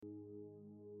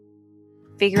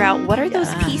figure out what are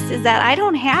those pieces that I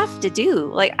don't have to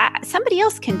do. Like somebody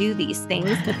else can do these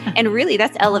things. And really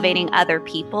that's elevating other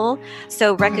people.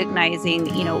 So recognizing,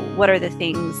 what are the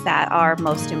things that are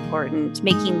most important,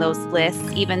 making those lists,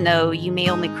 even though you may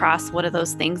only cross one of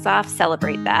those things off,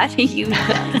 celebrate that.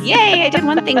 Yay, I did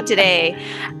one thing today.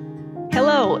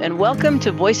 Hello, and welcome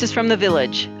to Voices from the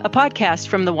Village, a podcast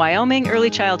from the Wyoming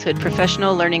Early Childhood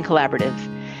Professional Learning Collaborative.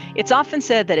 It's often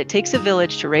said that it takes a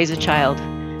village to raise a child.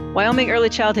 Wyoming early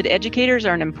childhood educators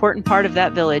are an important part of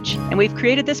that village, and we've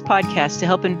created this podcast to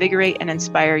help invigorate and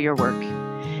inspire your work.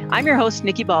 I'm your host,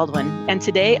 Nikki Baldwin, and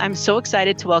today I'm so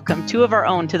excited to welcome two of our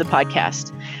own to the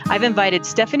podcast. I've invited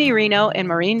Stephanie Reno and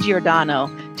Maureen Giordano,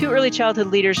 two early childhood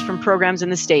leaders from programs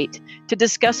in the state, to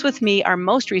discuss with me our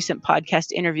most recent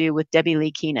podcast interview with Debbie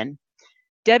Lee Keenan.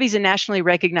 Debbie's a nationally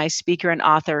recognized speaker and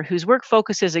author whose work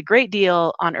focuses a great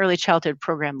deal on early childhood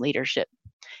program leadership.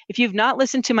 If you've not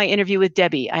listened to my interview with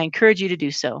Debbie, I encourage you to do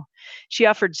so. She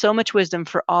offered so much wisdom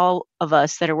for all of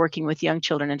us that are working with young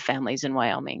children and families in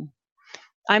Wyoming.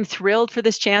 I'm thrilled for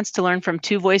this chance to learn from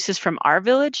two voices from our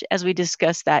village as we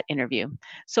discuss that interview.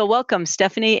 So welcome,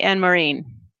 Stephanie and Maureen.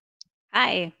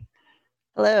 Hi.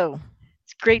 Hello.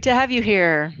 It's great to have you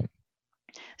here.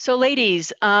 So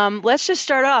ladies, let's just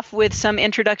start off with some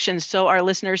introductions so our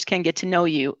listeners can get to know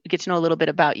you, get to know a little bit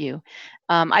about you.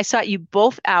 I sought you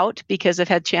both out because I've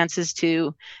had chances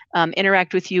to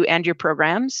interact with you and your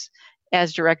programs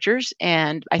as directors,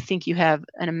 and I think you have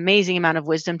an amazing amount of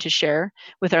wisdom to share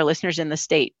with our listeners in the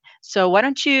state. So why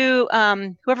don't you,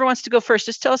 whoever wants to go first,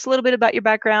 just tell us a little bit about your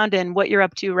background and what you're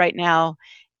up to right now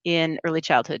in early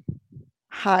childhood.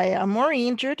 Hi, I'm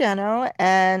Maureen Giordano,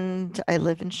 and I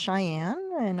live in Cheyenne,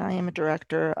 and I am a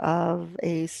director of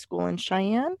a school in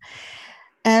Cheyenne.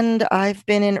 And I've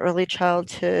been in early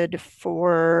childhood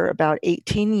for about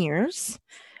 18 years.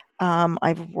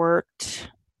 I've worked,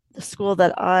 the school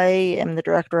that I am the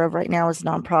director of right now is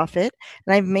nonprofit,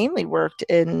 and I've mainly worked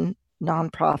in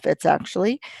nonprofits,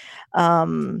 actually.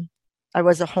 I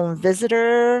was a home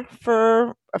visitor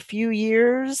for a few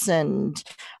years, and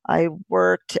I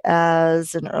worked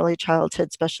as an early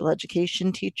childhood special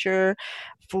education teacher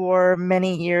for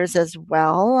many years as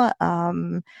well,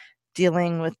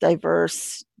 dealing with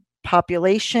diverse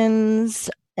populations.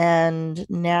 And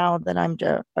now that I'm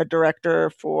a director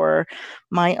for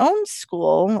my own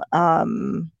school,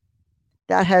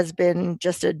 that has been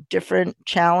just a different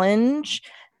challenge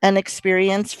and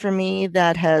experience for me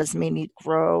that has made me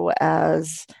grow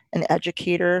as an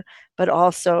educator, but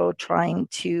also trying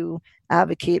to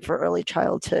advocate for early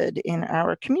childhood in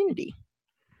our community.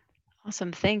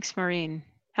 Awesome. Thanks, Maureen.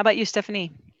 How about you,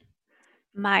 Stephanie?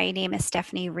 My name is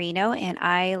Stephanie Reno, and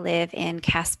I live in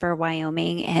Casper,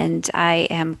 Wyoming, and I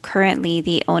am currently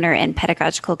the owner and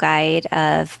pedagogical guide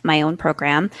of my own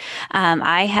program.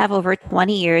 I have over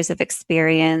 20 years of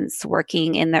experience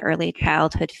working in the early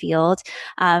childhood field.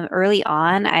 Early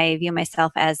on, I view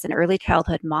myself as an early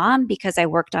childhood mom because I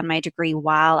worked on my degree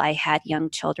while I had young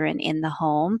children in the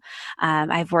home.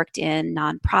 I've worked in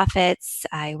nonprofits.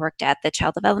 I worked at the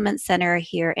Child Development Center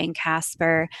here in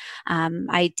Casper.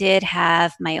 I did have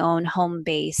my own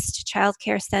home-based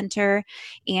childcare center,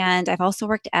 and I've also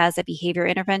worked as a behavior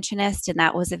interventionist, and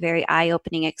that was a very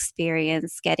eye-opening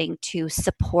experience getting to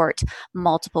support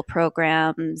multiple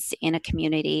programs in a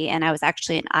community. And I was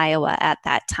actually in Iowa at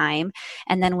that time.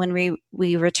 And then when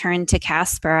we returned to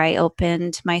Casper, I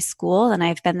opened my school, and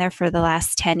I've been there for the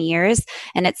last 10 years.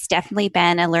 And it's definitely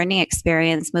been a learning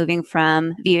experience moving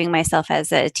from viewing myself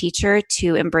as a teacher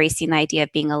to embracing the idea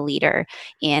of being a leader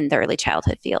in the early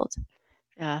childhood field.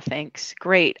 Thanks.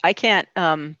 Great. I can't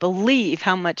believe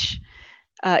how much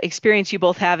experience you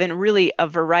both have in really a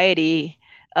variety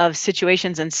of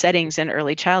situations and settings in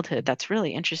early childhood. That's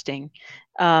really interesting.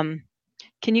 Can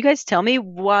you guys tell me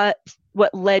what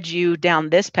led you down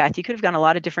this path? You could have gone a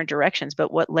lot of different directions,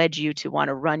 but what led you to want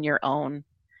to run your own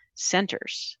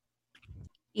centers?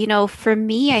 For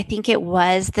me, I think it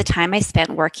was the time I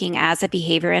spent working as a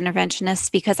behavior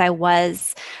interventionist because I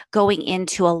was going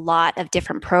into a lot of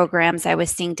different programs. I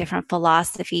was seeing different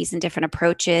philosophies and different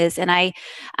approaches. And I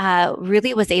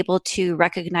really was able to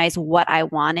recognize what I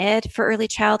wanted for early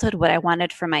childhood, what I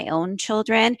wanted for my own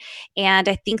children. And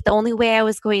I think the only way I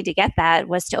was going to get that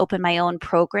was to open my own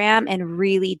program and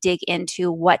really dig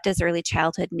into what does early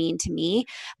childhood mean to me.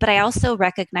 But I also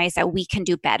recognize that we can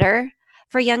do better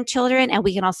for young children, and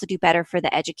we can also do better for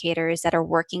the educators that are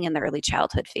working in the early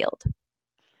childhood field.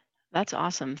 That's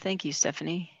awesome. Thank you,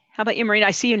 Stephanie. How about you, Maureen?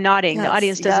 I see you nodding. Yes, the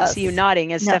audience doesn't see you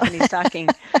nodding as Stephanie's talking.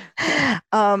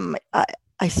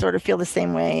 I sort of feel the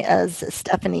same way as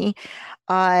Stephanie.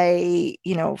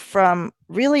 From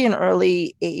really an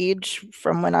early age,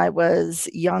 from when I was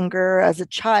younger as a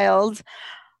child,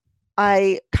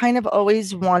 I kind of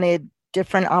always wanted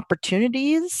different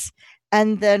opportunities.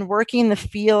 And then working the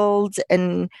field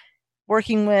and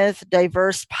working with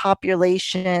diverse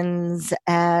populations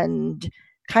and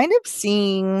kind of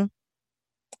seeing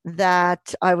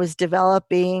that I was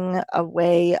developing a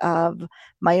way of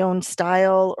my own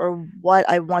style or what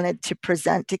I wanted to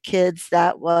present to kids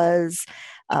that was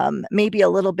maybe a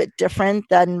little bit different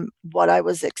than what I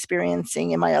was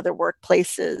experiencing in my other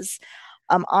workplaces.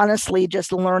 Honestly,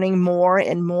 just learning more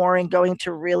and more and going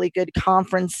to really good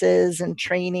conferences and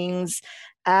trainings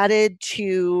added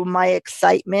to my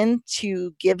excitement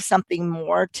to give something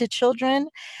more to children.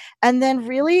 And then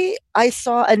really, I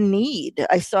saw a need.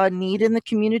 I saw a need in the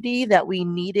community that we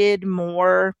needed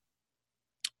more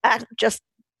just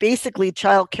basically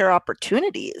childcare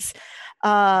opportunities.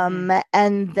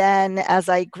 And then as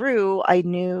I grew, I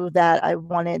knew that I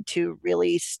wanted to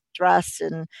really stress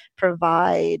and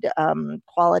provide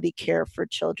quality care for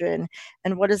children.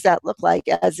 And what does that look like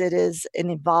as it is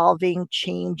an evolving,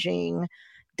 changing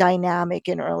dynamic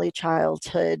in early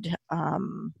childhood?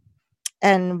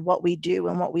 And what we do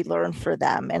and what we learn for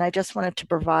them. And I just wanted to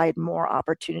provide more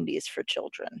opportunities for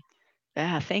children.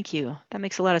 Yeah, thank you. That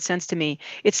makes a lot of sense to me.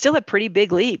 It's still a pretty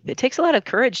big leap. It takes a lot of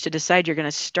courage to decide you're going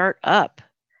to start up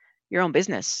your own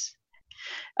business.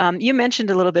 You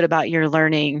mentioned a little bit about your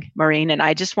learning, Maureen, and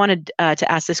I just wanted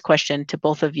to ask this question to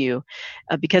both of you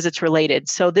because it's related.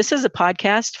 So, this is a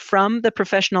podcast from the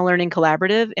Professional Learning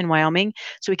Collaborative in Wyoming.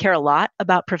 So, we care a lot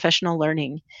about professional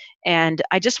learning. And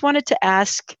I just wanted to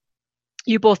ask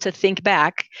you both to think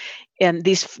back in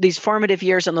these formative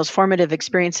years and those formative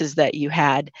experiences that you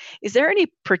had. Is there any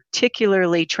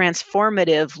particularly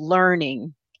transformative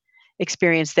learning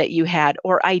experience that you had,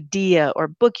 or idea, or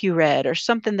book you read, or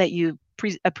something that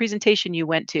a presentation you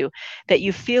went to that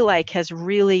you feel like has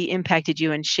really impacted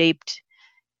you and shaped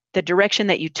the direction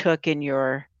that you took in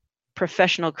your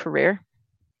professional career?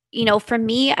 For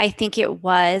me, I think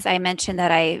I mentioned that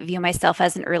I view myself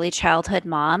as an early childhood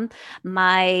mom.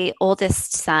 My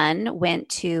oldest son went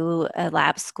to a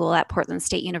lab school at Portland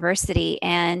State University,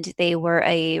 and they were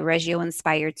a Reggio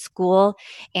inspired school.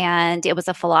 And it was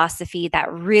a philosophy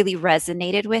that really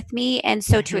resonated with me. And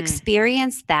so to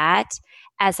experience that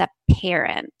as a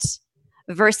parent,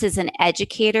 versus an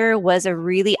educator was a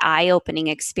really eye opening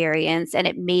experience. And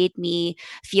it made me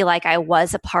feel like I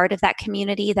was a part of that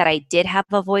community, that I did have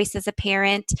a voice as a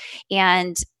parent.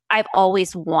 And I've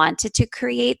always wanted to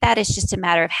create that. It's just a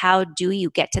matter of how do you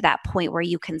get to that point where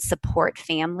you can support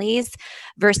families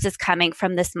versus coming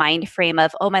from this mind frame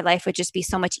of, oh, my life would just be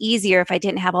so much easier if I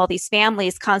didn't have all these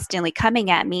families constantly coming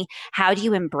at me. How do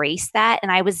you embrace that? And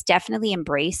I was definitely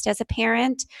embraced as a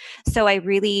parent. So I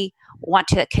really want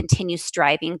to continue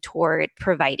striving toward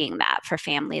providing that for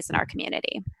families in our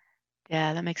community.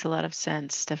 Yeah, that makes a lot of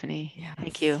sense, Stephanie. Yes.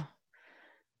 Thank you.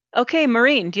 Okay,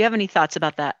 Maureen, do you have any thoughts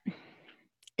about that?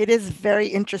 It is very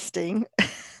interesting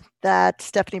that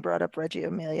Stephanie brought up Reggio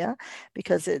Emilia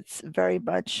because it's very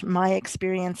much my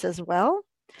experience as well.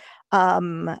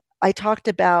 I talked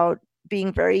about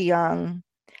being very young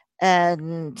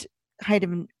and kind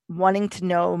of wanting to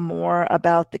know more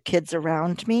about the kids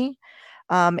around me,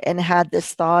 and had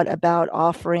this thought about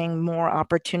offering more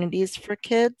opportunities for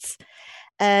kids.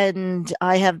 And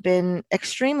I have been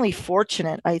extremely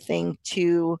fortunate, I think,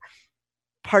 to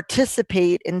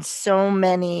participate in so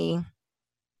many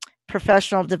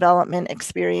professional development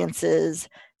experiences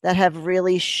that have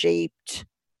really shaped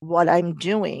what I'm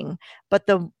doing. But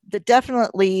the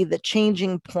definitely the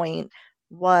changing point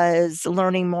was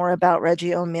learning more about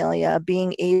Reggio Emilia,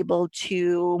 being able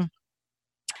to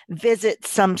visit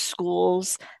some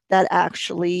schools that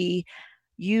actually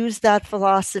use that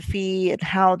philosophy and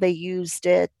how they used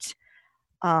it.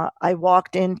 I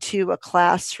walked into a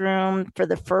classroom for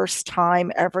the first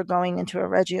time ever going into a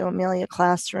Reggio Emilia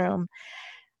classroom.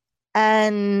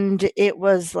 And it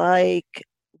was like,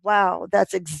 wow,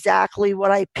 that's exactly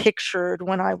what I pictured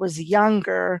when I was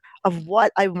younger of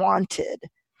what I wanted.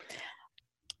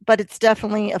 But it's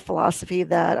definitely a philosophy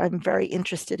that I'm very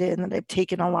interested in, that I've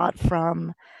taken a lot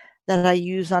from, that I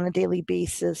use on a daily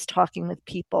basis, talking with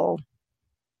people.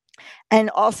 And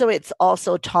also, it's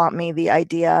also taught me the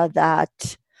idea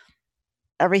that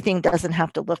everything doesn't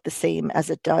have to look the same as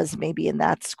it does maybe in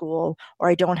that school, or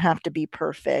I don't have to be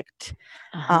perfect.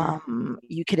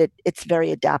 It's very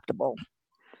adaptable.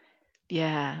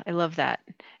 Yeah, I love that.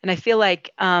 And I feel like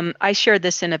I shared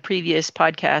this in a previous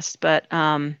podcast, but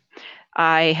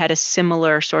I had a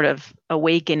similar sort of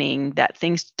awakening that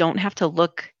things don't have to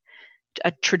look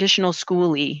a traditional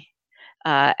schooly.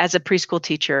 as a preschool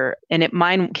teacher, and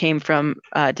mine came from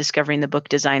discovering the book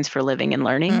Designs for Living and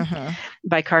Learning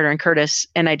by Carter and Curtis.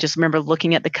 And I just remember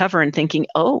looking at the cover and thinking,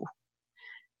 oh,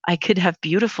 I could have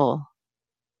beautiful,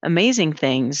 amazing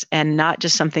things and not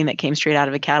just something that came straight out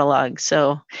of a catalog.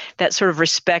 So that sort of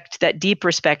respect, that deep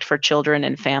respect for children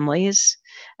and families,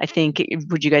 I think,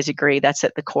 would you guys agree that's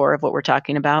at the core of what we're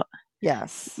talking about?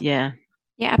 Yes. Yeah.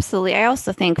 Yeah, absolutely. I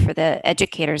also think for the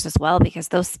educators as well, because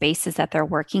those spaces that they're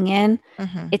working in,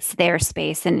 it's their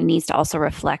space and it needs to also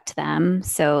reflect them.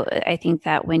 So I think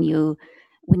that when you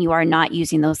are not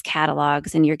using those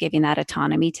catalogs and you're giving that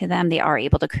autonomy to them, they are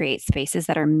able to create spaces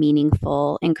that are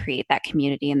meaningful and create that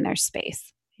community in their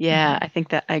space. Yeah, I think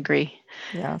that I agree.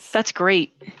 Yes. That's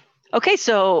great. Okay,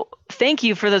 so thank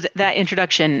you for that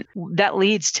introduction. That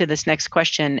leads to this next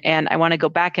question. And I want to go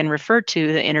back and refer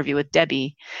to the interview with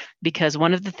Debbie, because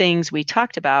one of the things we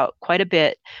talked about quite a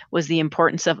bit was the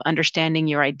importance of understanding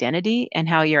your identity and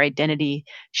how your identity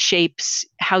shapes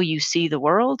how you see the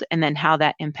world, and then how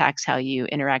that impacts how you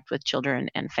interact with children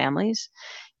and families.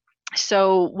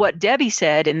 So what Debbie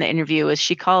said in the interview is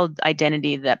she called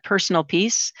identity that personal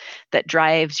piece that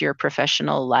drives your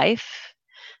professional life.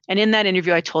 And in that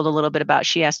interview, I told a little bit about,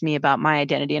 she asked me about my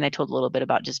identity, and I told a little bit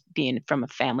about just being from a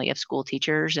family of school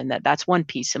teachers, and that's one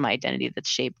piece of my identity that's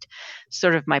shaped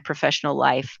sort of my professional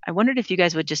life. I wondered if you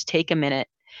guys would just take a minute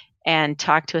and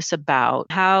talk to us about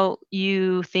how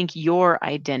you think your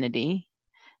identity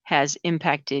has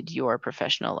impacted your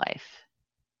professional life.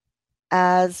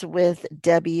 As with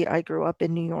Debbie, I grew up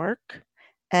in New York,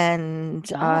 and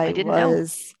I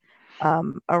was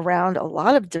around a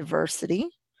lot of diversity.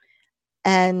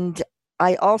 And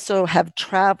I also have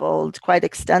traveled quite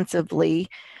extensively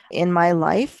in my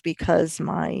life because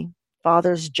my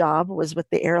father's job was with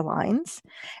the airlines.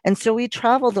 And so we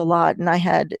traveled a lot, and I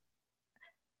had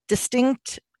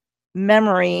distinct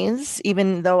memories,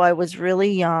 even though I was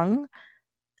really young,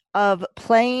 of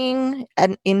playing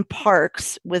in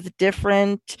parks with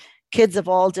different kids of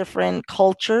all different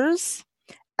cultures.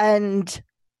 And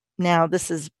now this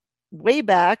is way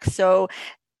back, so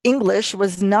English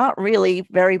was not really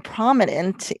very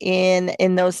prominent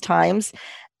in those times.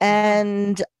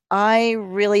 And I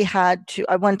really I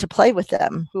wanted to play with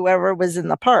them, whoever was in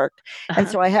the park. And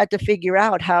so I had to figure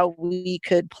out how we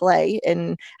could play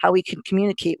and how we could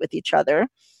communicate with each other.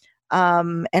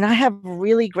 And I have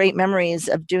really great memories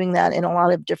of doing that in a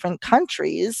lot of different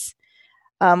countries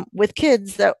with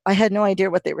kids that I had no idea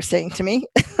what they were saying to me,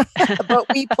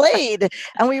 but we played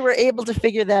and we were able to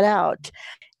figure that out.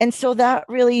 And so that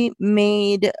really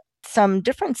made some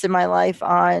difference in my life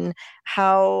on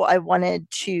how I wanted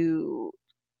to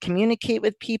communicate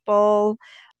with people,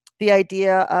 the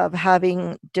idea of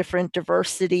having different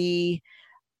diversity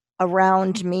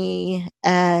around me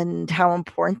and how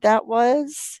important that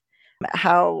was,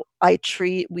 how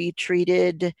we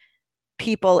treated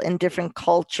people in different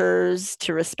cultures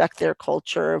to respect their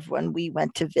culture of when we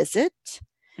went to visit.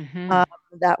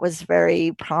 That was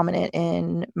very prominent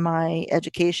in my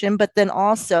education, but then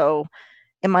also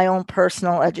in my own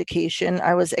personal education,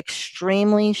 I was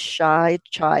extremely shy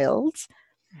child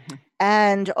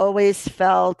and always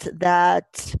felt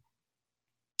that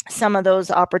some of those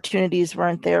opportunities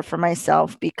weren't there for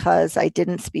myself because I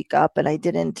didn't speak up and I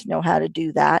didn't know how to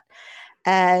do that,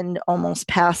 and almost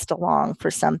passed along for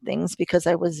some things because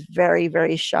I was very,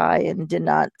 very shy and did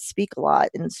not speak a lot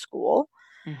in school.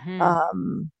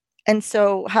 And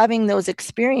so having those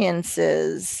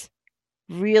experiences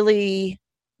really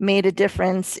made a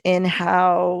difference in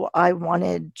how I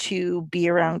wanted to be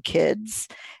around kids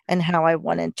and how I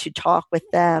wanted to talk with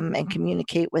them and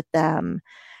communicate with them.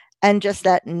 And just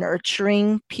that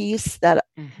nurturing piece that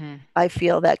I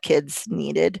feel that kids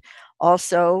needed.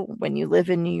 Also, when you live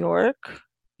in New York,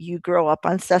 you grow up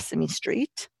on Sesame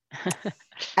Street.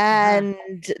 And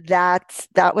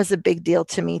that was a big deal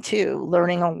to me too,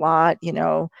 learning a lot.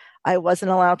 I wasn't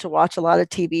allowed to watch a lot of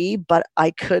TV, but I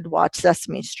could watch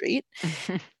Sesame Street.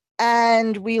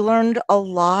 And we learned a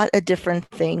lot of different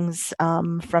things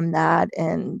from that.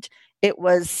 And it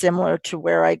was similar to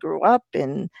where I grew up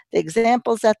and the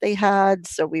examples that they had.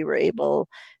 So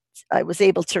I was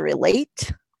able to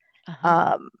relate.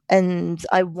 And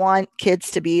I want kids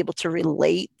to be able to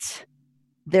relate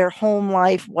their home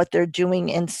life, what they're doing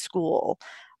in school,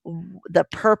 the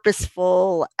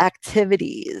purposeful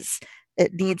activities.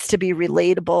 It needs to be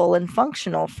relatable and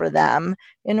functional for them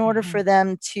in order for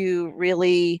them to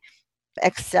really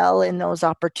excel in those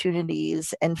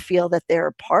opportunities and feel that they're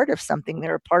a part of something,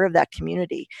 they're a part of that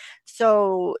community.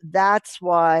 So that's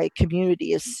why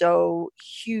community is so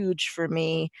huge for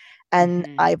me.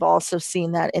 And I've also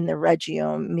seen that in the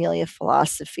Reggio Emilia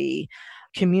philosophy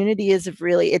community is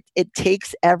really, it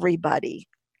takes everybody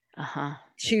Uh-huh.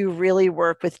 to really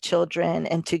work with children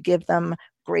and to give them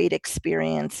great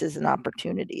experiences and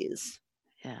opportunities.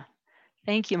 Yeah.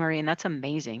 Thank you, Maureen. That's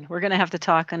amazing. We're going to have to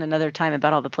talk on another time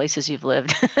about all the places you've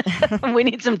lived. We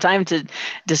need some time to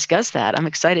discuss that. I'm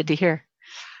excited to hear.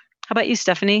 How about you,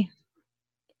 Stephanie?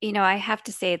 I have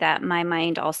to say that my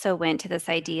mind also went to this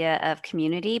idea of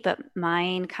community, but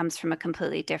mine comes from a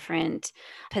completely different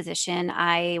position.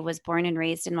 I was born and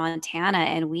raised in Montana,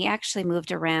 and we actually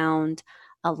moved around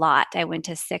a lot. I went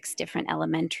to 6 different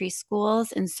elementary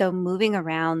schools. And so moving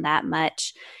around that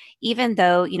much, even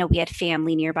though, we had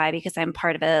family nearby because I'm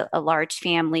part of a large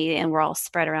family and we're all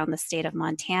spread around the state of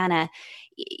Montana,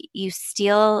 you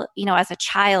still, as a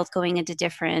child going into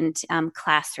different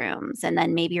classrooms, and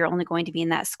then maybe you're only going to be in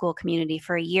that school community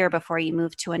for a year before you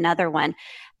move to another one.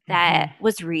 That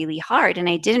was really hard. And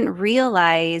I didn't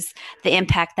realize the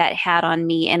impact that had on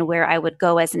me and where I would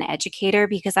go as an educator,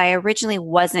 because I originally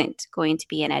wasn't going to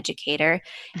be an educator.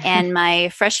 And my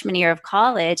freshman year of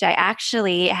college, I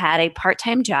actually had a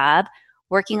part-time job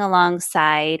working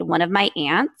alongside one of my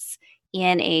aunts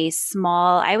in a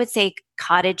small, I would say,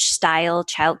 cottage style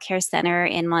childcare center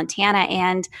in Montana.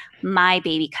 And my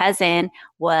baby cousin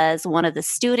was one of the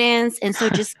students. And so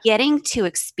just getting to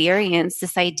experience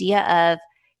this idea of,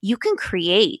 you can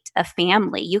create a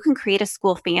family, you can create a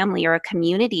school family or a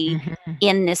community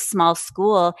in this small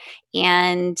school.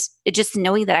 And just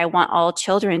knowing that I want all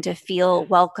children to feel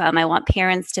welcome, I want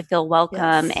parents to feel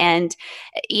welcome. Yes. And,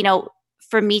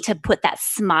 for me to put that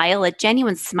smile, a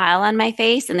genuine smile on my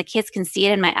face, and the kids can see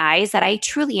it in my eyes, that I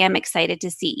truly am excited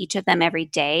to see each of them every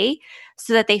day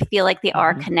so that they feel like they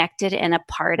are connected and a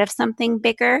part of something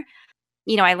bigger.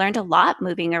 I learned a lot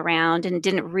moving around and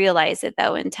didn't realize it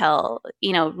though until,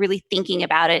 really thinking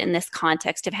about it in this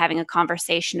context of having a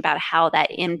conversation about how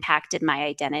that impacted my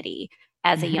identity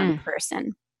as a young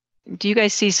person. Do you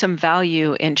guys see some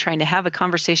value in trying to have a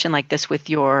conversation like this with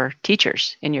your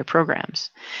teachers in your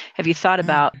programs? Have you thought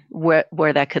about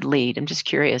where that could lead? I'm just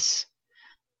curious.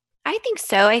 I think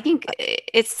so. I think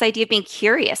it's this idea of being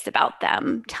curious about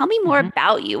them. Tell me more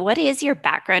about you. What is your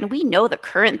background? We know the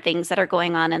current things that are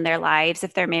going on in their lives,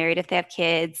 if they're married, if they have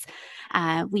kids.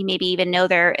 We maybe even know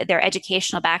their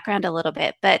educational background a little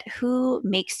bit, but who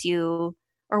makes you,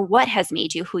 or what has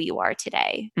made you who you are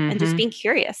today? And just being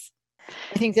curious.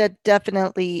 I think that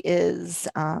definitely is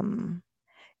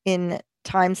in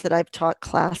times that I've taught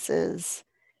classes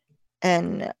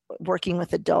and working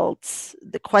with adults,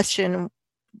 the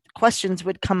questions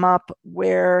would come up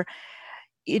where,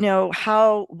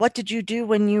 what did you do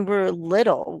when you were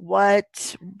little?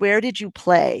 Where did you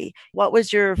play? What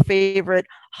was your favorite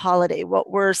holiday? What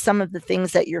were some of the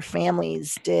things that your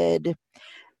families did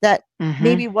that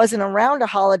maybe wasn't around a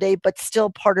holiday, but still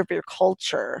part of your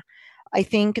culture? I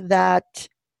think that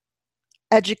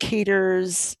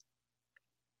educators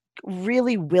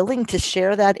really willing to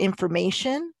share that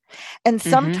information. And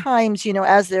sometimes,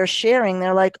 as they're sharing,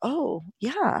 they're like, oh,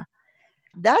 yeah,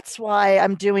 that's why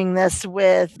I'm doing this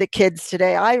with the kids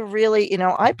today. I really,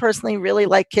 I personally really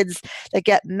like kids that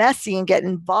get messy and get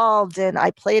involved. And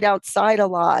I played outside a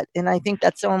lot. And I think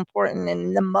that's so important,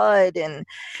 in the mud and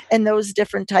those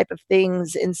different type of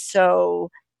things. And so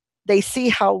they see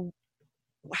how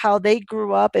they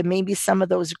grew up, and maybe some of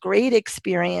those great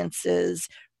experiences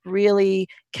really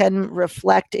can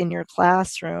reflect in your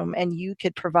classroom, and you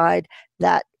could provide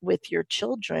that with your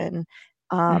children,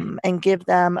 and give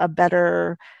them a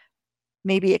better,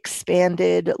 maybe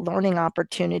expanded learning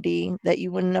opportunity that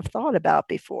you wouldn't have thought about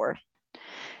before.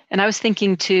 And I was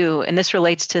thinking too, and this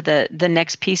relates to the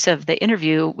next piece of the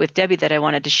interview with Debbie that I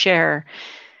wanted to share.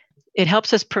 It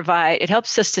helps us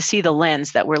to see the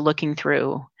lens that we're looking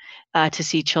through, to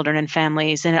see children and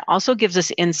families. And it also gives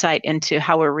us insight into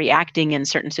how we're reacting in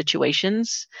certain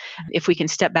situations. If we can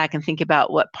step back and think about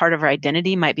what part of our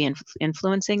identity might be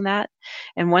influencing that.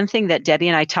 And one thing that Debbie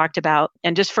and I talked about,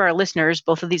 and just for our listeners,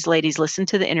 both of these ladies listened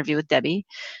to the interview with Debbie.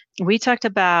 We talked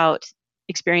about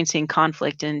experiencing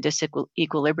conflict and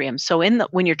disequilibrium. So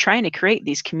when you're trying to create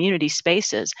these community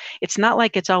spaces, it's not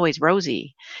like it's always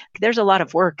rosy. There's a lot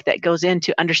of work that goes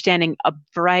into understanding a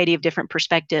variety of different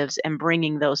perspectives and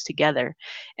bringing those together.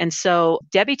 And so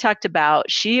Debbie talked about,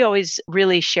 she always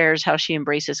really shares how she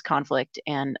embraces conflict.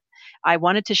 And I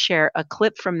wanted to share a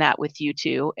clip from that with you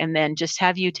two, and then just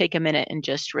have you take a minute and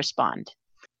just respond.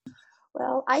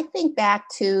 Well, I think back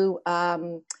to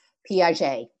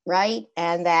Piaget, right?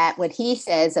 And that what he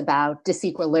says about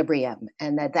disequilibrium,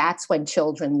 and that's when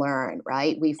children learn,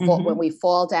 right? When we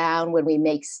fall down, when we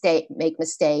make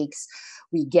mistakes,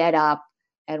 we get up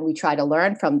and we try to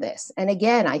learn from this. And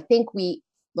again, I think we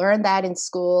learned that in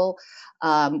school.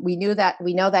 We know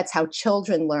that's how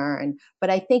children learn, but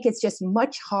I think it's just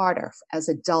much harder as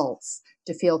adults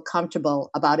to feel comfortable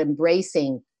about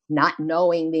embracing not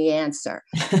knowing the answer,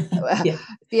 Yeah.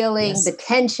 feeling Yes. the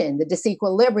tension, the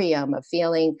disequilibrium of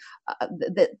feeling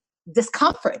the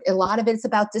discomfort. A lot of it's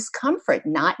about discomfort,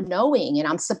 not knowing. And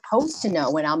I'm supposed to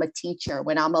know when I'm a teacher,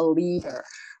 when I'm a leader,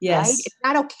 right? Yes. It's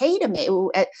not okay to make,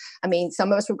 I mean,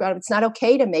 some of us were growing up, it's not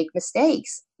okay to make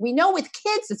mistakes. We know with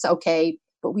kids it's okay,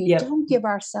 but we Yep. don't give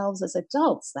ourselves as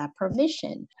adults that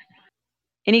permission.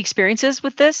 Any experiences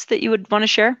with this that you would want to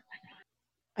share?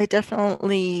 I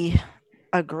definitely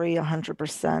agree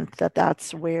 100% that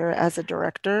that's where, as a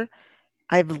director,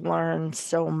 I've learned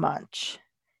so much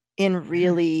in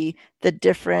really the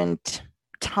different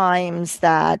times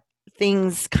that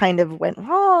things kind of went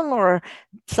wrong or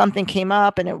something came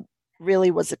up and it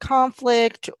really was a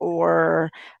conflict or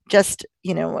just,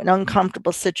 an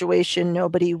uncomfortable situation.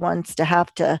 Nobody wants to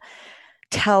have to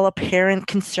tell a parent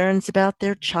concerns about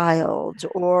their child.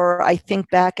 Or I think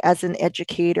back as an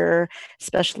educator,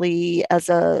 especially as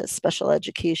a special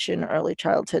education, early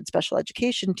childhood special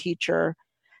education teacher,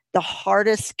 the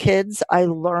hardest kids I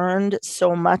learned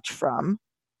so much from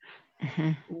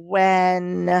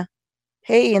when,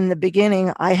 hey, in the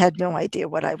beginning, I had no idea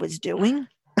what I was doing.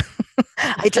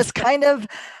 I just kind of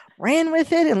ran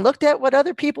with it and looked at what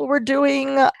other people were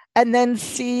doing and then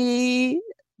see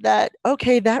that,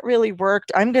 okay, that really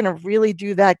worked. I'm going to really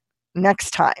do that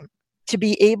next time, to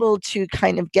be able to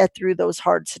kind of get through those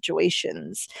hard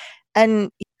situations.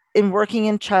 And in working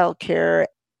in childcare,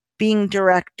 being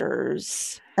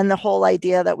directors, and the whole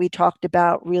idea that we talked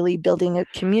about, really building a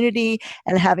community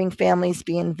and having families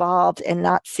be involved and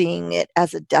not seeing it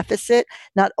as a deficit,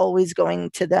 not always going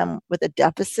to them with a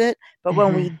deficit, but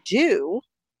when we do,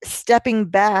 stepping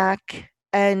back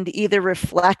and either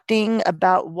reflecting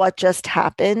about what just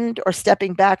happened or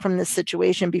stepping back from the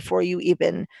situation before you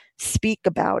even speak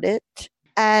about it,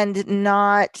 and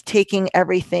not taking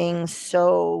everything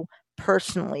so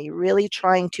personally, really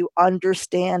trying to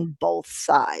understand both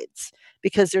sides,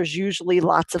 because there's usually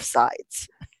lots of sides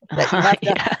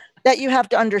that you have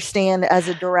to understand as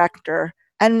a director,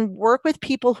 and work with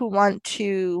people who want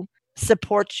to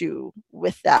support you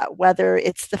with that, whether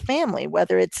it's the family,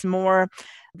 whether it's more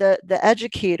the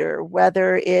educator,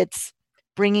 whether it's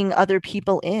bringing other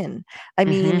people in. I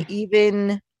mean,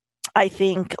 even I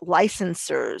think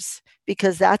licensors,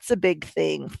 because that's a big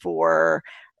thing for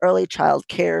early child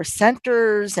care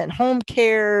centers and home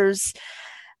cares,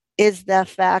 is the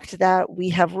fact that we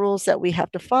have rules that we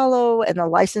have to follow, and the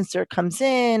licensor comes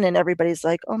in and everybody's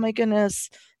like, oh my goodness,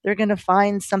 they're going to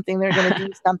find something, they're going to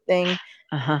do something.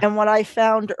 And what I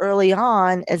found early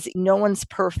on is no one's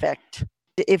perfect.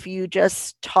 If you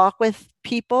just talk with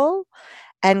people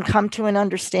and come to an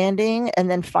understanding and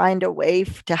then find a way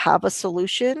to have a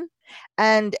solution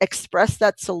and express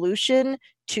that solution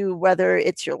to whether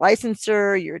it's your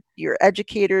licensor, your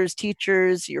educators,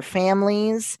 teachers, your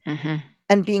families,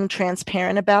 and being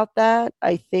transparent about that,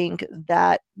 I think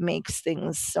that makes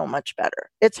things so much better.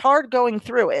 It's hard going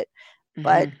through it,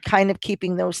 but kind of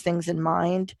keeping those things in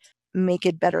mind make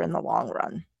it better in the long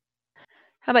run.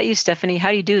 How about you, Stephanie?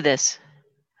 How do you do this?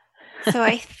 So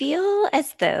I feel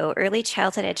as though early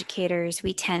childhood educators,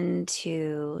 we tend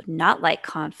to not like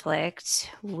conflict.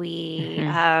 We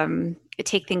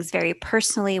take things very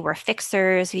personally. We're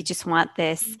fixers. We just want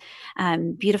this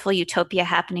beautiful utopia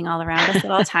happening all around us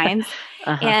at all times.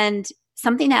 And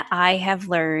something that I have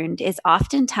learned is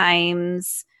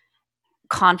oftentimes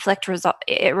conflict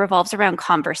it revolves around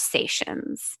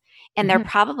conversations. And they're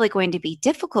probably going to be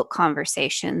difficult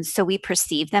conversations. So we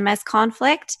perceive them as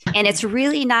conflict. And it's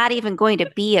really not even going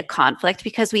to be a conflict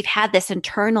because we've had this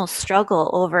internal struggle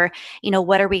over,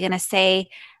 what are we going to say?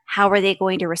 How are they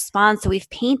going to respond? So we've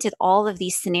painted all of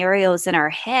these scenarios in our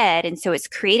head. And so it's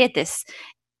created this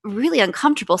really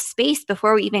uncomfortable space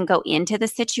before we even go into the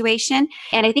situation.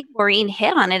 And I think Maureen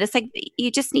hit on it. It's like you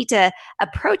just need to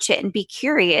approach it and be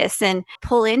curious and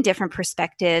pull in different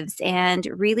perspectives and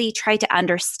really try to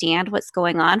understand what's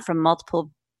going on from multiple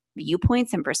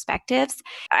viewpoints and perspectives.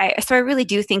 So I really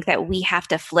do think that we have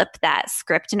to flip that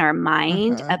script in our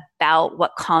mind about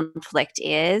what conflict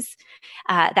is.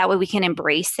 That way we can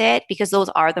embrace it, because those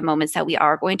are the moments that we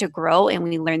are going to grow and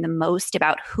we learn the most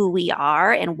about who we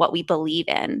are and what we believe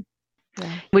in.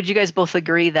 Yeah. Would you guys both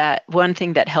agree that one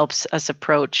thing that helps us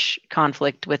approach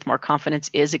conflict with more confidence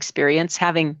is experience,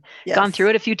 having gone through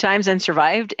it a few times and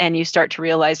survived, and you start to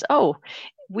realize, oh,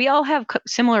 we all have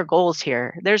similar goals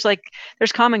here. There's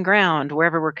common ground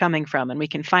wherever we're coming from, and we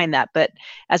can find that. But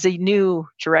as a new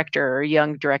director or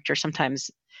young director,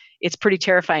 sometimes it's pretty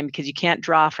terrifying because you can't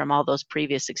draw from all those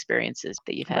previous experiences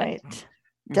that you've had. Right.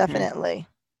 Definitely.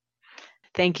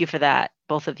 Thank you for that,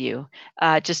 both of you.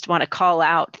 Just want to call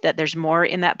out that there's more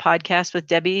in that podcast with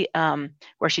Debbie,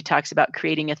 where she talks about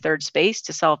creating a third space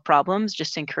to solve problems.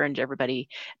 Just to encourage everybody.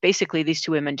 Basically, these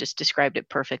two women just described it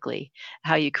perfectly,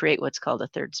 how you create what's called a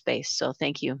third space. So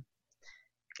thank you.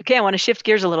 Okay, I want to shift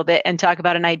gears a little bit and talk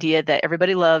about an idea that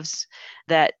everybody loves,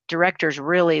 that directors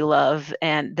really love,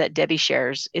 and that Debbie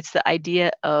shares. It's the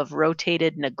idea of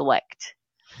rotated neglect.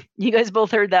 You guys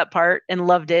both heard that part and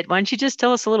loved it. Why don't you just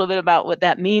tell us a little bit about what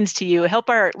that means to you? Help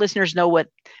our listeners know what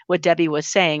Debbie was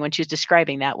saying when she was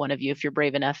describing that, one of you, if you're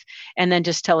brave enough, and then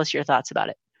just tell us your thoughts about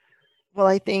it. Well,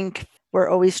 I think we're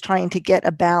always trying to get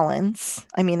a balance.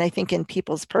 I mean, I think in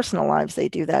people's personal lives, they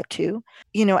do that too.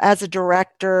 You know, as a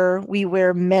director, we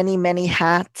wear many, many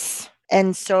hats.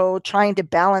 And so trying to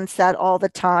balance that all the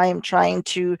time, trying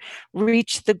to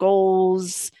reach the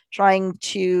goals, trying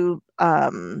to,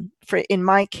 in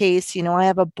my case, you know, I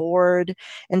have a board.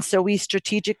 And so we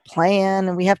strategic plan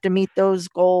and we have to meet those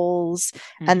goals.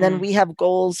 And then we have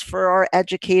goals for our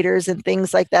educators and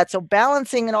things like that. So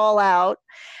balancing it all out.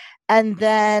 And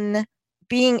then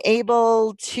being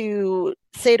able to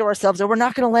say to ourselves, oh, we're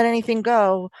not going to let anything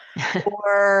go.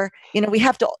 Or, you know, we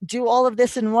have to do all of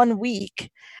this in 1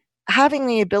 week. Having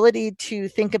the ability to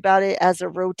think about it as a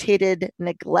rotated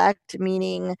neglect,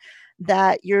 meaning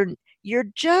that you're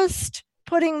just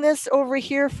putting this over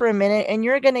here for a minute and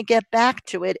you're going to get back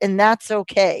to it, and that's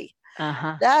okay.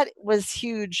 That was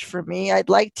huge for me. I'd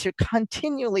like to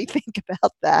continually think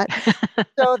about that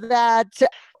so that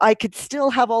I could still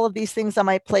have all of these things on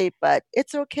my plate, but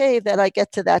it's okay that I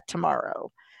get to that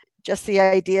tomorrow. Just the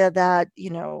idea that, you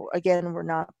know, again, we're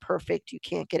not perfect. You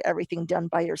can't get everything done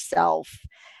by yourself.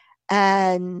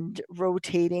 And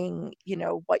rotating, you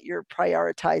know, what you're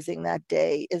prioritizing that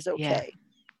day is okay.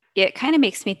 It kind of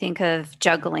makes me think of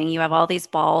juggling. You have all these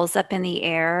balls up in the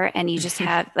air and you just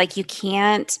have like, you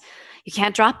can't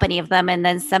drop any of them. And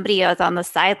then somebody else on the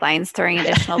sidelines throwing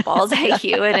additional balls at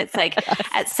you. And it's like,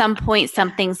 at some point,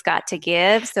 something's got to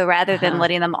give. So rather than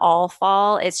letting them all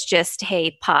fall, it's just,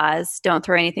 hey, pause, don't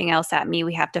throw anything else at me.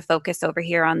 We have to focus over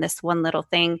here on this one little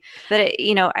thing. But,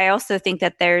 you know, I also think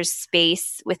that there's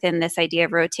space within this idea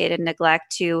of rotated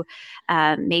neglect to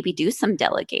maybe do some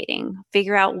delegating,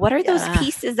 figure out what are those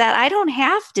pieces that I don't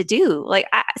have to do. Like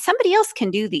somebody else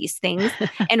can do these things.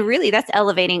 And really that's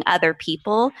elevating other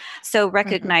people. So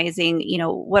recognizing, you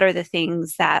know, what are the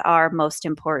things that are most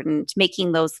important,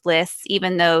 making those lists,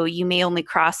 even though you may only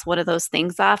cross one of those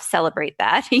things off, celebrate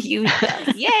that. Yay,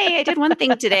 I did one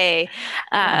thing today.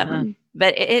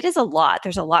 But it is a lot.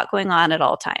 There's a lot going on at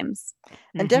all times.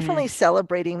 And definitely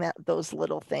celebrating those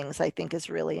little things, I think, is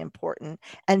really important.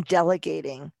 And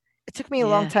delegating. It took me a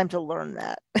long time to learn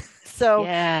that. So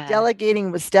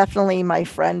delegating was definitely my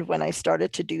friend when I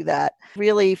started to do that,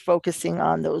 really focusing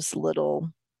on those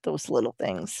little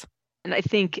things. And I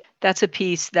think that's a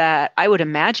piece that I would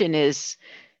imagine is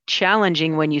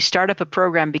challenging when you start up a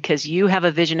program because you have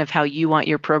a vision of how you want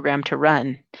your program to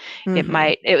run.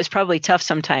 It was probably tough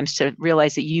sometimes to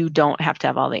realize that you don't have to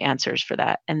have all the answers for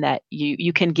that and that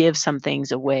you can give some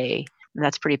things away. And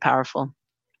that's pretty powerful.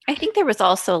 I think there was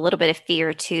also a little bit of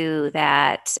fear too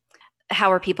that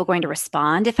how are people going to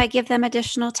respond if I give them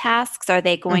additional tasks? Are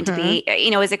they going to be, you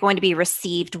know, is it going to be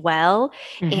received well?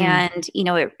 And, you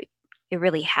know, it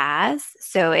really has.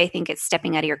 So I think it's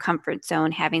stepping out of your comfort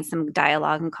zone, having some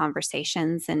dialogue and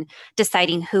conversations and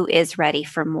deciding who is ready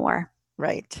for more.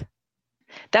 Right.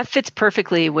 That fits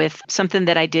perfectly with something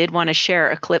that I did want to share,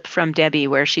 a clip from Debbie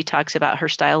where she talks about her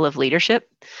style of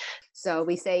leadership. So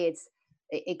we say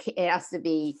it has to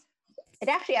be, it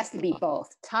actually has to be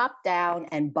both top down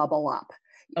and bubble up.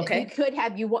 Okay. You could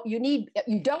have,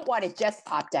 you don't want it just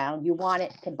top down. You want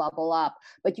it to bubble up,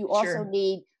 but you also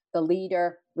need the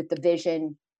leader with the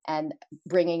vision and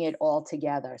bringing it all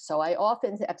together. So I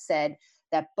often have said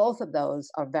that both of those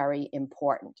are very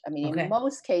important. I mean, in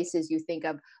most cases, you think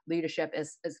of leadership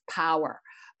as power,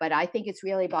 but I think it's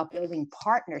really about building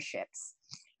partnerships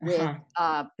with,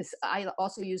 I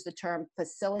also use the term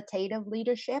facilitative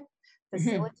leadership.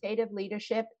 Facilitative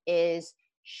leadership is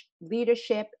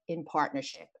leadership in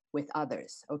partnership with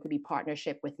others. So it could be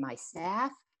partnership with my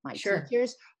staff, my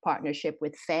teachers, partnership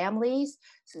with families.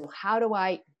 So how do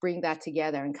I bring that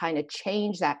together and kind of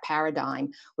change that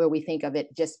paradigm where we think of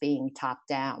it just being top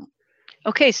down?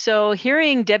 Okay, so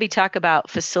hearing Debbie talk about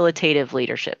facilitative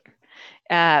leadership,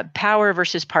 power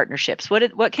versus partnerships,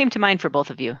 what came to mind for both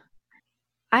of you?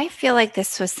 I feel like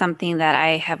this was something that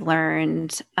I have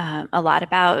learned a lot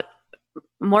about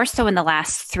more so in the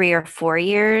last 3 or 4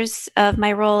 years of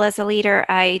my role as a leader,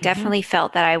 I definitely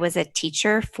felt that I was a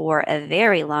teacher for a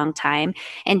very long time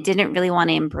and didn't really want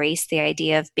to embrace the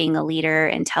idea of being a leader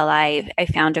until I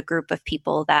found a group of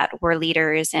people that were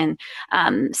leaders. And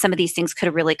some of these things could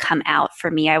have really come out for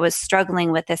me. I was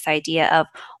struggling with this idea of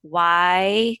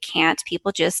why can't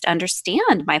people just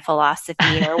understand my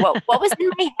philosophy or what was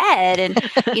in my head?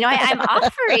 And, I'm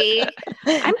offering,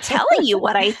 I'm telling you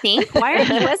what I think. Why aren't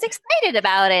you as excited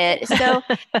about it? So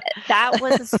that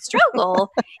was a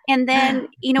struggle. And then,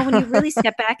 when you really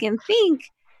step back and think,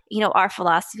 our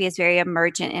philosophy is very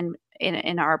emergent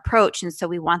in our approach. And so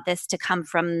we want this to come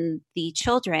from the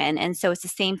children. And so it's the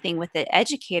same thing with the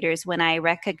educators. When I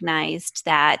recognized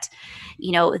that,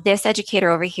 this educator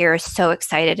over here is so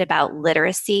excited about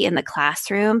literacy in the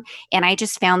classroom. And I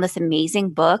just found this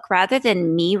amazing book. Rather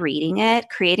than me reading it,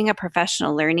 creating a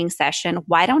professional learning session,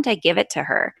 why don't I give it to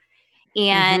her?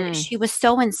 And she was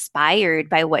so inspired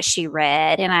by what she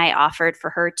read. And I offered for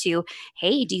her to,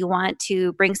 hey, do you want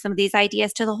to bring some of these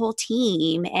ideas to the whole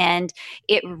team? And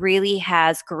it really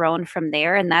has grown from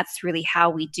there. And that's really how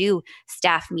we do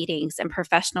staff meetings and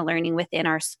professional learning within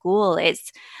our school.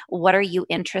 It's what are you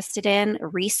interested in?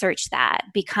 Research that,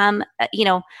 become,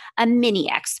 a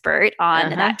mini expert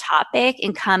on that topic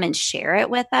and come and share it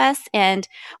with us. And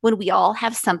when we all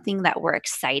have something that we're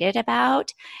excited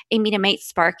about, it might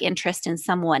spark interest in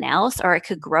someone else, or it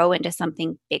could grow into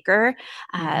something bigger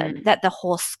that the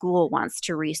whole school wants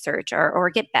to research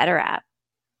or get better at.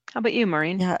 How about you,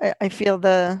 Maureen? Yeah, I feel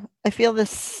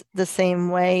this the same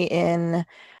way. In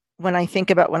when I think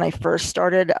about when I first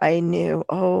started, I knew,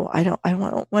 I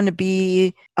don't want to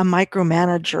be a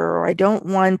micromanager, or I don't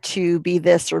want to be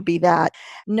this or be that.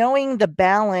 Knowing the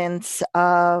balance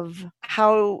of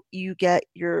how you get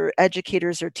your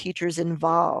educators or teachers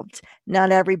involved.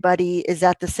 Not everybody is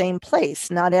at the same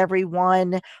place. Not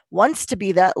everyone wants to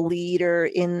be that leader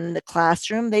in the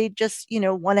classroom. They just,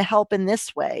 want to help in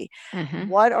this way.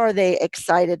 What are they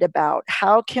excited about?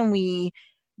 How can we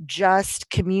just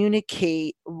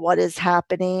communicate what is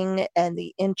happening and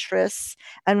the interests?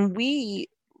 And we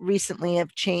recently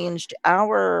have changed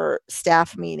our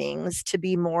staff meetings to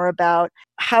be more about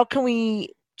how can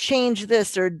we change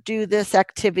this or do this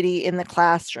activity in the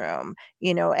classroom,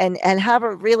 and have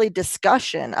a really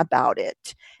discussion about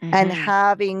it, and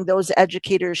having those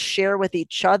educators share with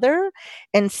each other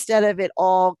instead of it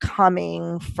all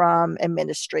coming from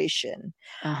administration.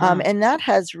 And that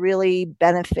has really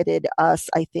benefited us,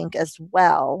 I think, as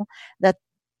well, that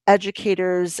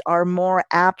educators are more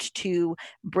apt to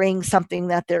bring something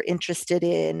that they're interested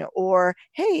in, or,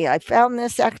 hey, I found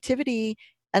this activity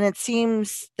and it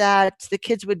seems that the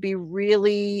kids would be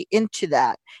really into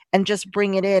that, and just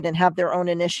bring it in and have their own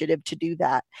initiative to do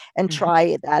that and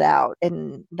try that out,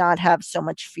 and not have so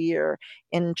much fear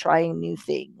in trying new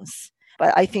things.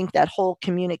 But I think that whole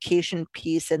communication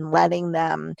piece and letting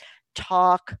them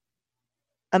talk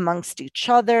amongst each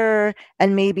other,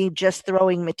 and maybe just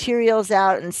throwing materials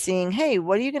out and seeing, hey,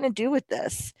 what are you going to do with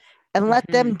this? And let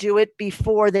them do it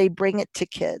before they bring it to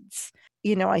kids.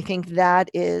 I think that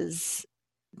is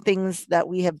things that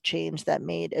we have changed that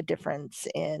made a difference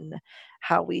in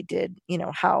how we did,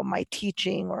 how my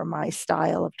teaching or my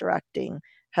style of directing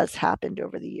has happened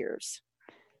over the years.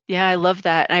 Yeah, I love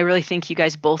that. I really think you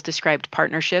guys both described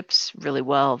partnerships really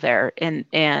well there.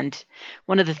 And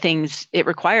one of the things it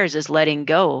requires is letting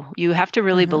go. You have to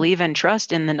really believe and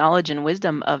trust in the knowledge and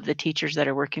wisdom of the teachers that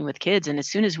are working with kids. And as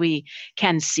soon as we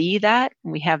can see that,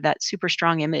 we have that super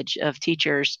strong image of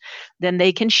teachers, then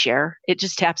they can share. It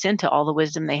just taps into all the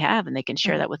wisdom they have, and they can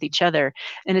share that with each other.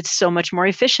 And it's so much more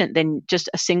efficient than just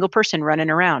a single person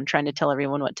running around trying to tell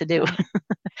everyone what to do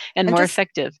and more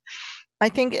effective. I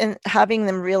think in having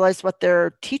them realize what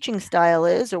their teaching style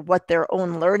is, or what their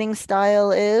own learning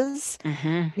style is,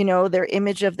 their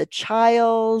image of the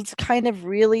child, kind of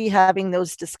really having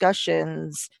those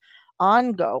discussions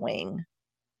ongoing,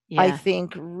 I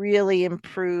think really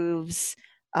improves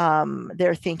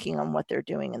their thinking on what they're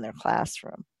doing in their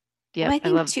classroom. Yeah, well, I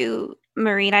think too,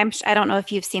 Maureen, I don't know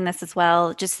if you've seen this as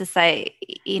well, just this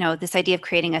idea of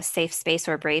creating a safe space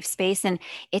or a brave space. And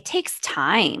it takes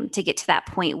time to get to that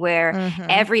point where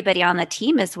everybody on the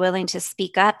team is willing to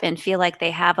speak up and feel like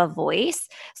they have a voice.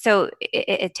 So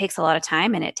it takes a lot of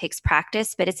time and it takes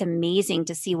practice, but it's amazing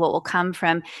to see what will come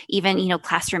from even,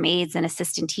 classroom aides and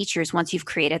assistant teachers once you've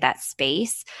created that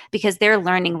space, because they're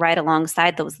learning right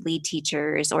alongside those lead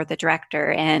teachers or the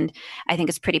director. And I think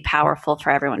it's pretty powerful for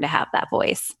everyone to have that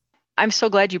voice. I'm so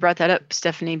glad you brought that up,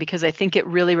 Stephanie, because I think it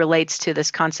really relates to this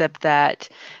concept that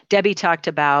Debbie talked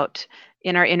about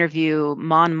in our interview,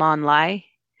 Mon Mon Lai,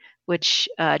 which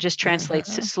just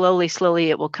translates to slowly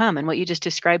it will come. And what you just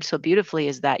described so beautifully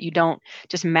is that you don't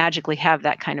just magically have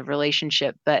that kind of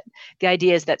relationship, but the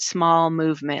idea is that small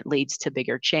movement leads to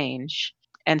bigger change.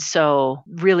 And so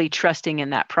really trusting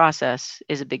in that process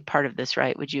is a big part of this,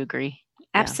 right? Would you agree?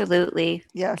 Absolutely.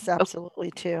 Yes,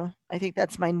 absolutely too. I think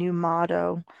that's my new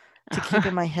motto to keep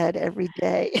in my head every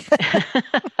day.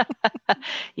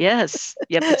 Yes.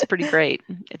 Yep. It's pretty great.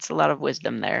 It's a lot of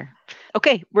wisdom there.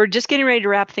 Okay. We're just getting ready to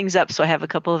wrap things up. So I have a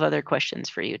couple of other questions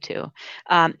for you too.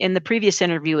 In the previous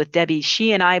interview with Debbie,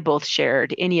 she and I both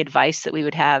shared any advice that we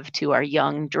would have to our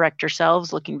young director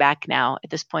selves looking back now at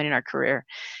this point in our career.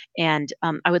 And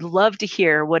I would love to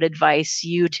hear what advice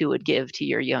you two would give to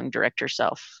your young director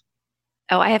self.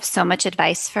 Oh, I have so much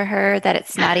advice for her that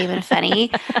it's not even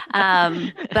funny.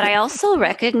 But I also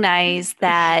recognize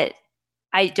that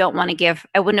I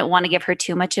wouldn't want to give her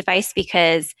too much advice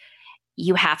because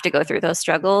you have to go through those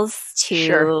struggles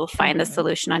to find the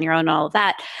solution on your own and all of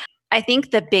that. I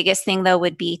think the biggest thing though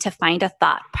would be to find a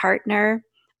thought partner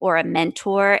or a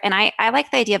mentor. And I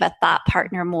like the idea of a thought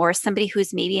partner more, somebody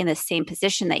who's maybe in the same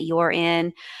position that you're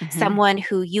in, someone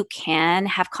who you can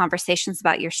have conversations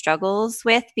about your struggles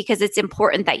with, because it's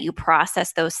important that you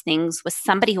process those things with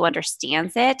somebody who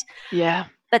understands it. Yeah.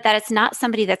 But that it's not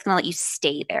somebody that's going to let you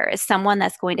stay there. It's someone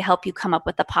that's going to help you come up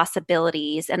with the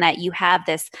possibilities and that you have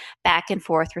this back and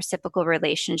forth reciprocal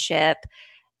relationship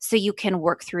so you can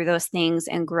work through those things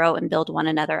and grow and build one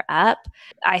another up.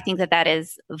 I think that that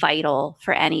is vital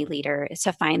for any leader, is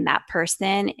to find that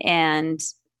person and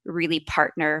really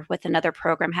partner with another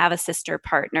program, have a sister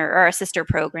partner or a sister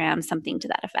program, something to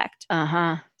that effect.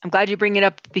 I'm glad you bring it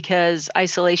up because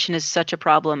isolation is such a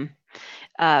problem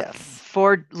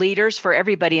for leaders, for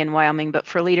everybody in Wyoming, but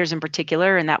for leaders in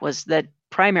particular. And that was the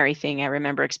primary thing I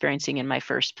remember experiencing in my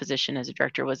first position as a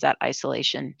director, was that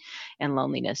isolation and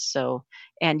loneliness. So,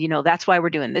 and that's why we're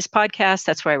doing this podcast.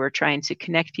 That's why we're trying to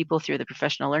connect people through the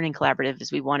Professional Learning Collaborative,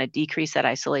 is we want to decrease that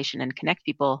isolation and connect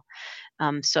people.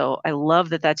 So I love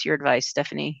that that's your advice,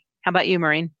 Stephanie. How about you,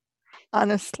 Maureen?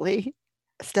 Honestly,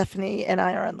 Stephanie and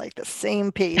I are on like the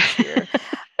same page here.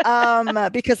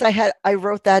 Because I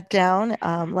wrote that down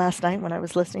last night when I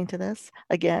was listening to this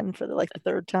again for the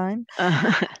third time.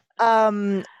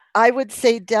 I would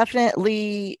say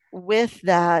definitely with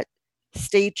that,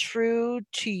 stay true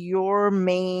to your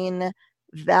main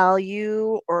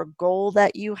value or goal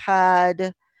that you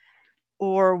had,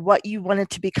 or what you wanted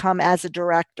to become as a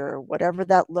director, whatever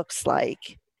that looks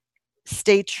like.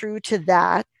 Stay true to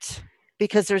that,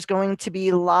 because there's going to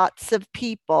be lots of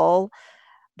people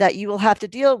that you will have to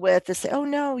deal with to say, oh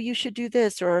no, you should do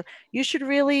this, or you should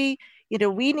really,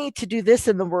 we need to do this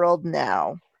in the world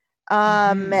now.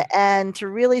 And to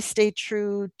really stay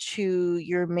true to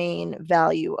your main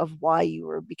value of why you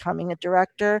were becoming a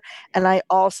director. And I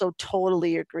also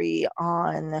totally agree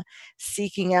on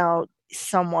seeking out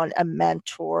someone, a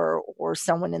mentor or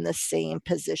someone in the same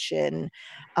position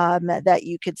that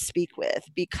you could speak with,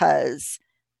 because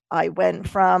I went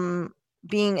from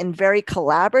being in very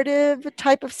collaborative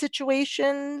type of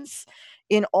situations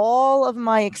in all of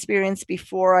my experience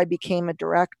before I became a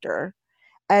director.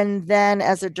 And then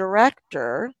as a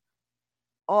director,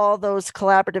 all those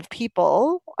collaborative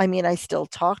people, I mean, I still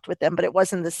talked with them, but it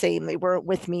wasn't the same. They weren't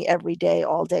with me every day,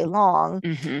 all day long.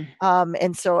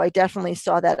 And so I definitely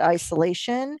saw that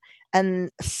isolation and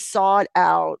sought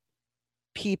out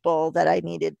people that I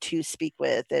needed to speak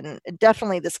with. And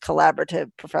definitely this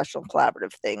professional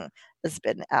collaborative thing has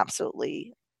been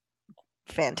absolutely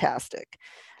fantastic.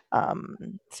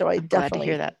 So I'm definitely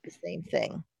hear that. the same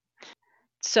thing.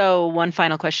 So one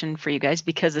final question for you guys,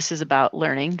 because this is about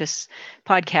learning, this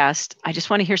podcast. I just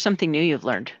want to hear something new you've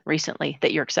learned recently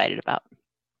that you're excited about.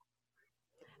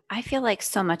 I feel like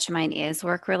so much of mine is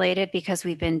work related because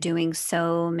we've been doing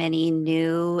so many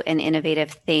new and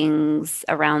innovative things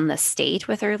around the state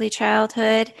with early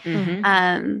childhood.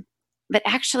 But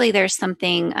actually, there's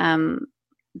something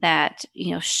that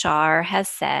Shar has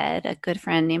said, a good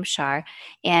friend named Shar,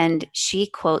 and she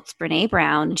quotes Brene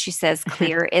Brown, and she says,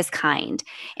 "Clear is kind."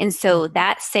 And so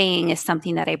that saying is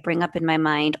something that I bring up in my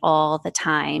mind all the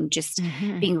time, just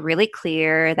being really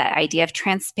clear. That idea of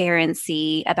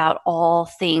transparency about all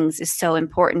things is so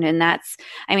important. And I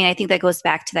think that goes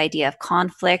back to the idea of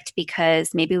conflict,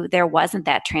 because maybe there wasn't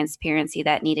that transparency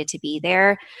that needed to be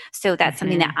there. So that's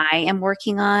something that I am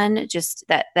working on, just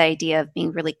the idea of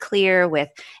being really clear with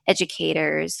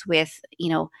educators, with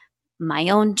my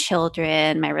own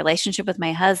children, my relationship with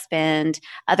my husband,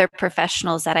 other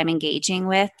professionals that I'm engaging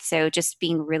with. So just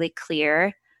being really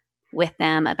clear with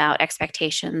them about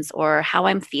expectations or how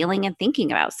I'm feeling and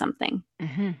thinking about something.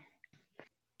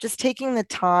 just taking the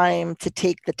time to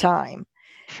take the time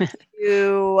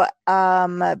to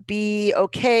be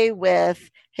okay with,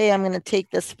 hey, I'm going to take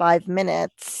this 5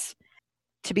 minutes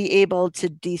to be able to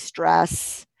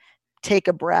de-stress, take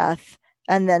a breath,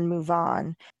 and then move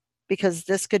on, because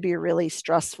this could be a really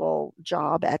stressful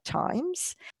job at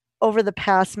times. Over the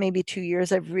past maybe 2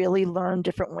 years, I've really learned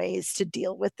different ways to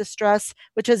deal with the stress,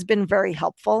 which has been very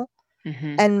helpful.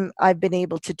 Mm-hmm. And I've been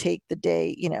able to take the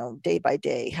day, day by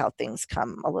day, how things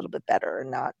come a little bit better and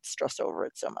not stress over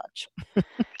it so much.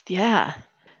 Yeah.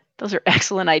 Those are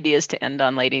excellent ideas to end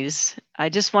on, ladies. I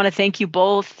just want to thank you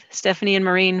both, Stephanie and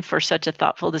Maureen, for such a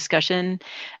thoughtful discussion,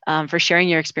 for sharing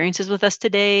your experiences with us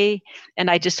today.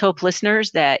 And I just hope, listeners,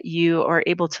 that you are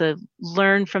able to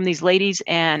learn from these ladies.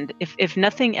 And if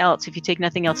nothing else, if you take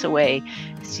nothing else away,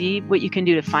 see what you can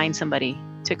do to find somebody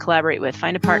to collaborate with,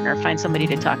 find a partner, find somebody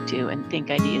to talk to and think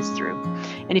ideas through.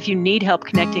 And if you need help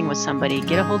connecting with somebody,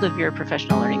 get a hold of your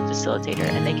professional learning facilitator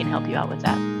and they can help you out with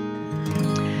that.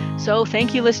 So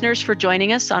thank you, listeners, for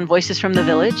joining us on Voices from the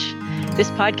Village.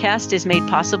 This podcast is made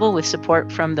possible with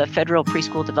support from the Federal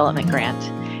Preschool Development Grant,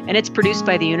 and it's produced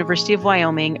by the University of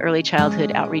Wyoming Early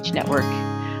Childhood Outreach Network.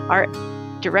 Our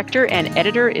director and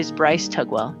editor is Bryce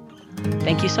Tugwell.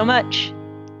 Thank you so much.